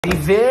Be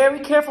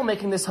very careful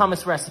making this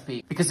hummus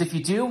recipe, because if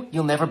you do,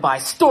 you'll never buy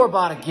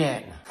store-bought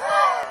again.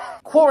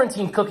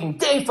 Quarantine cooking,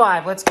 day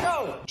 5, let's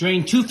go!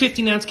 Drain 2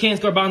 15-ounce cans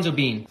garbanzo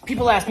bean.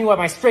 People ask me why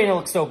my strainer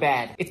looks so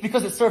bad. It's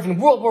because it's served in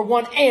World War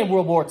I and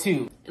World War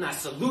II. And I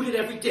salute it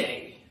every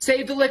day.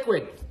 Save the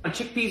liquid.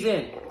 Chickpeas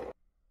in.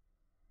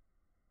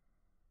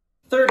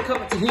 1/3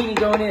 cup of tahini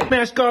going in.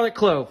 Mashed garlic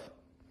clove.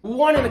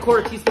 1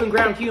 1/4 teaspoon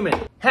ground cumin.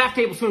 1/2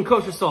 tablespoon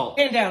kosher salt.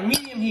 Pan down,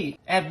 medium heat.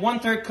 Add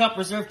 1/3 cup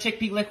reserved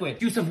chickpea liquid.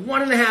 Juice of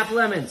 1 1/2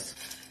 lemons.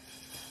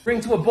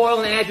 Bring to a boil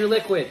and add your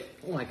liquid.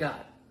 Oh my God.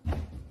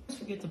 Let's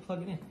forget to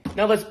plug it in.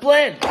 Now let's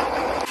blend.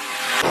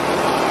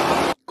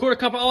 1/4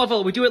 cup of olive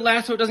oil. We do it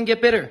last so it doesn't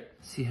get bitter.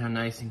 See how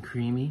nice and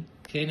creamy?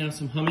 Okay, now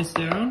some hummus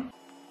down.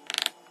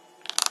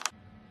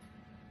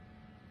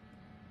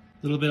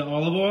 A little bit of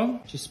olive oil.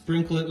 Just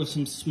sprinkle it with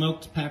some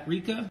smoked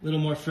paprika. A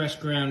little more fresh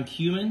ground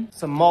cumin.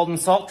 Some Maldon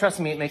salt. Trust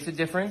me, it makes a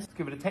difference. Let's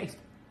give it a taste.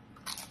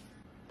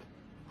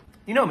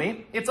 You know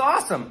me. It's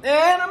awesome.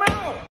 And I'm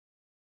out.